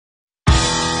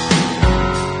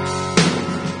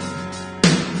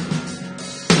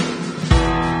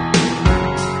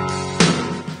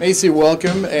Maycee,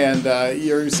 welcome, and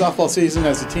your softball season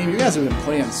as a team, you guys have been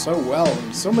playing so well,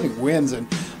 and so many wins,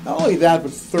 and not only that,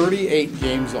 but 38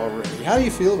 games already. How do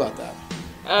you feel about that?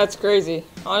 That's crazy.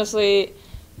 Honestly,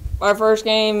 our first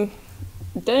game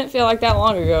didn't feel like that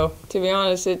long ago. To be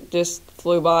honest, it just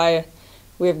flew by.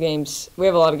 We have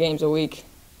a lot of games a week,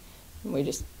 and we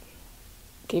just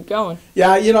keep going.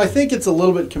 Yeah, I think it's a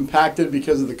little bit compacted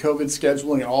because of the COVID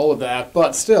scheduling and all of that,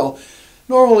 but still,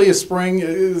 normally a spring,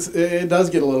 it does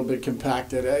get a little bit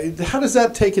compacted. How does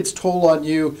that take its toll on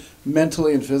you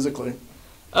mentally and physically?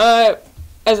 As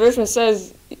Richmond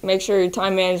says, make sure your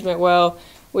time management well.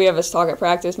 We have a talk at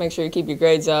practice, make sure you keep your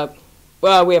grades up.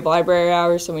 Well, we have library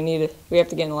hours, so we have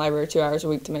to get in the library 2 hours a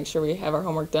week to make sure we have our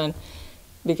homework done,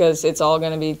 because it's all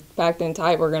going to be packed in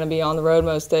tight. We're going to be on the road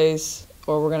most days,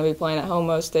 or we're going to be playing at home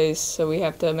most days, so we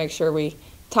have to make sure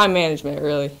time management,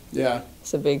 really. Yeah.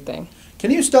 It's a big thing. Can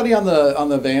you study on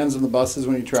the vans and the buses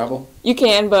when you travel? You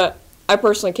can, but I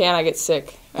personally can't. I get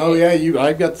sick.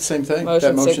 I've got the same thing.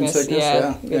 Motion sickness.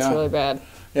 Yeah, it gets really bad.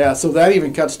 Yeah, so that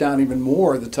even cuts down even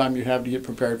more the time you have to get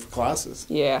prepared for classes.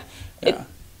 Yeah.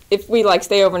 If we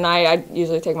stay overnight, I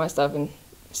usually take my stuff and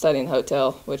study in a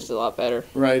hotel, which is a lot better.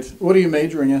 Right. What are you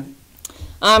majoring in?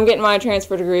 I'm getting my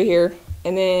transfer degree here,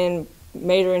 and then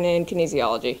majoring in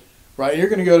kinesiology. Right, you're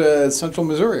going to go to Central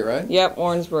Missouri, right? Yep,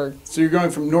 Warrensburg. So you're going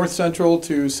from North Central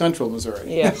to Central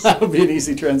Missouri. Yes. That'll be an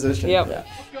easy transition. Yep. Yeah.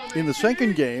 In the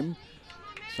second game,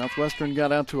 Southwestern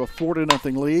got out to a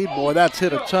 4-0 lead. Boy, that's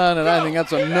hit a ton, and I think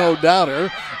that's a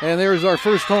no-doubter. And there's our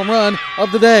first home run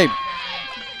of the day.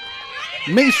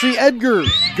 Maycee Edgar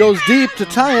goes deep to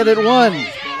tie it at 1.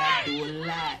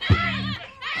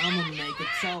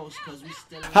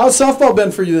 How's softball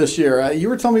been for you this year? You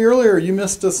were telling me earlier you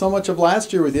missed so much of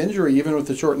last year with injury, even with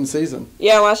the shortened season.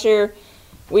 Yeah, last year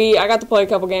I got to play a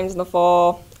couple games in the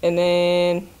fall, and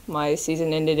then my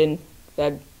season ended in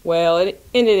it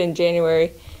ended in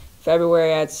January.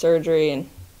 February I had surgery, and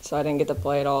so I didn't get to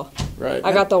play at all. Right.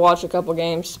 I got to watch a couple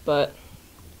games, but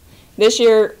this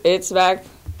year it's back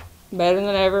better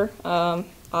than ever.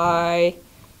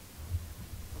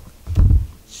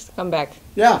 Come back.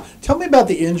 Yeah. Tell me about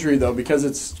the injury, though, because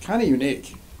it's kind of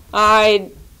unique. I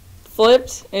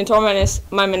flipped and tore my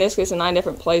meniscus in 9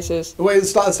 different places. Wait,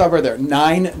 stop right there.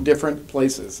 9 different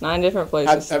places. 9 different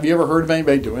places. Have you ever heard of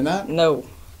anybody doing that? No.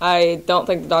 I don't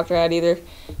think the doctor had either.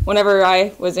 Whenever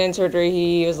I was in surgery,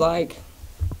 he was like,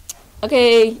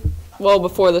 okay, well,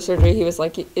 before the surgery, he was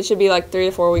like, it should be 3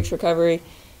 to 4 weeks recovery.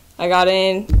 I got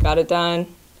in, got it done,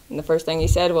 and the first thing he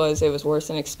said was, it was worse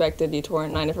than expected. You tore it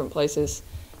in 9 different places,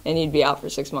 and you'd be out for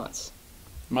 6 months.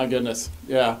 My goodness.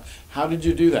 Yeah. How did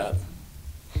you do that?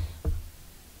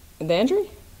 The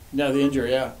injury? Yeah, the injury,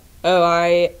 yeah.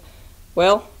 It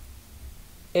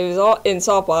was all in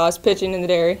softball. I was pitching in the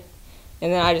dairy,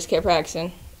 and then I just kept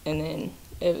practicing, and then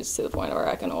it was to the point where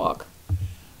I couldn't walk.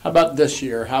 How about this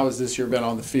year? How has this year been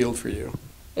on the field for you?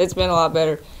 It's been a lot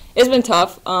better. It's been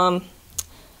tough.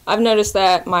 I've noticed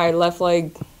that my left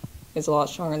leg is a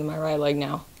lot stronger than my right leg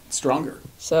now. Stronger?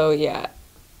 So, yeah.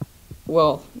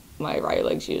 Well, my right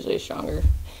leg's usually stronger.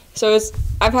 So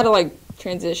I've had to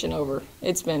transition over.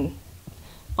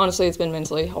 Honestly, it's been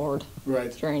mentally hard.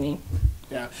 Right. Draining.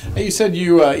 Yeah. Hey, you said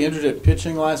you injured it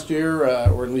pitching last year,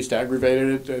 or at least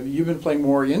aggravated it. You've been playing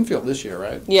more infield this year,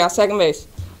 right? Yeah, second base.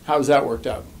 How's that worked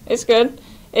out? It's good.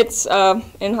 It's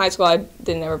in high school I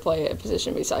didn't ever play a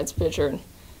position besides pitcher, and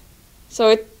so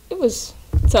it was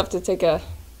tough to take to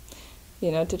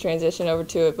transition over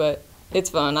to it, but it's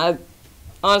fun.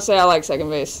 Honestly, I like second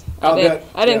base. I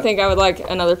didn't think I would like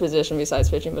another position besides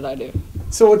pitching, but I do.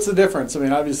 So what's the difference? I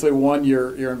mean, obviously, one,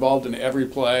 you're involved in every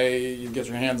play. You get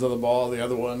your hands on the ball. The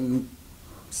other one,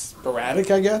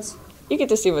 sporadic, I guess? You get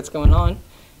to see what's going on.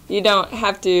 You don't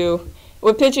have to.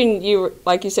 With pitching,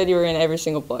 like you said, you were in every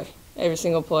single play. Every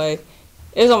single play.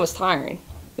 It was almost tiring.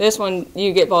 This one,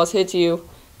 you get balls hit to you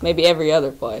maybe every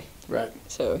other play. Right.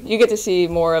 So you get to see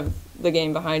more of the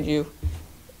game behind you.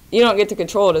 You don't get to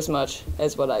control it as much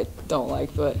as what I don't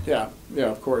like, but yeah,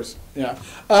 of course, yeah.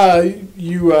 Do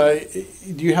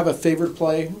you have a favorite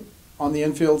play on the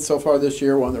infield so far this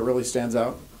year? One that really stands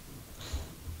out?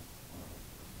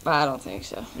 I don't think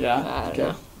so. Yeah. I don't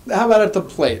know. How about at the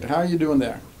plate? How are you doing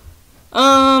there?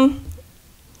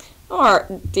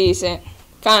 Decent.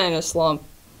 Kind of in a slump.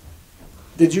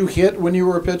 Did you hit when you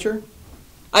were a pitcher?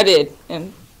 I did,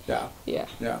 and. Yeah.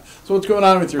 So what's going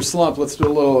on with your slump? Let's do a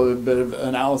little bit of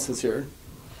analysis here.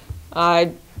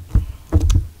 I'd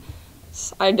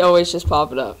always just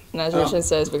pop it up. And as Richard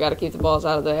says, we got to keep the balls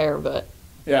out of the air, but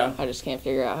Yeah. I just can't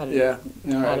figure out how to, Yeah.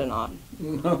 All how right. to not.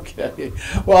 Okay.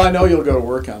 Well, I know you'll go to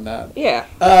work on that. Yeah.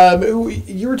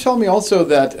 You were telling me also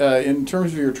that in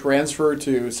terms of your transfer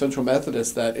to Central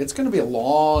Methodist, that it's going to be a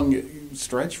long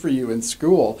stretch for you in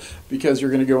school because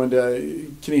you're going to go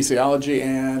into kinesiology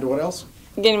and what else?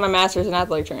 Getting my master's in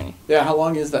athletic training. Yeah. How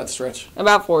long is that stretch?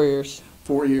 About 4 years.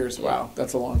 4 years. Wow,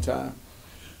 that's a long time.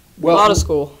 A lot of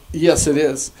school. Yes, it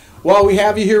is. While we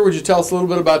have you here, would you tell us a little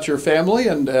bit about your family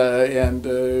and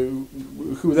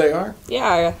who they are?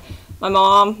 Yeah, my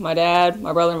mom, my dad,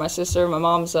 my brother, and my sister. My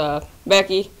mom's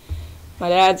Becky. My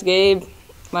dad's Gabe.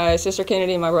 My sister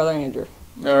Kennedy, and my brother Andrew.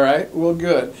 All right. Well,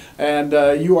 good. And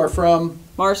you are from?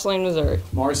 Marceline, Missouri.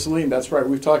 Marceline, that's right.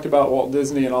 We've talked about Walt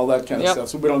Disney and all that kind of Yep. stuff,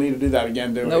 so we don't need to do that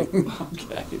again, do we? Nope.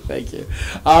 Okay, thank you.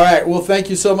 All right. Well, thank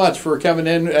you so much for coming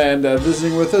in and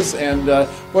visiting with us. And,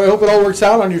 boy, I hope it all works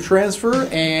out on your transfer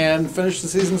and finish the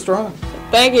season strong.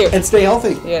 Thank you. And stay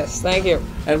healthy. Yes, thank you.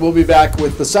 And we'll be back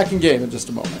with the second game in just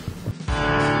a moment.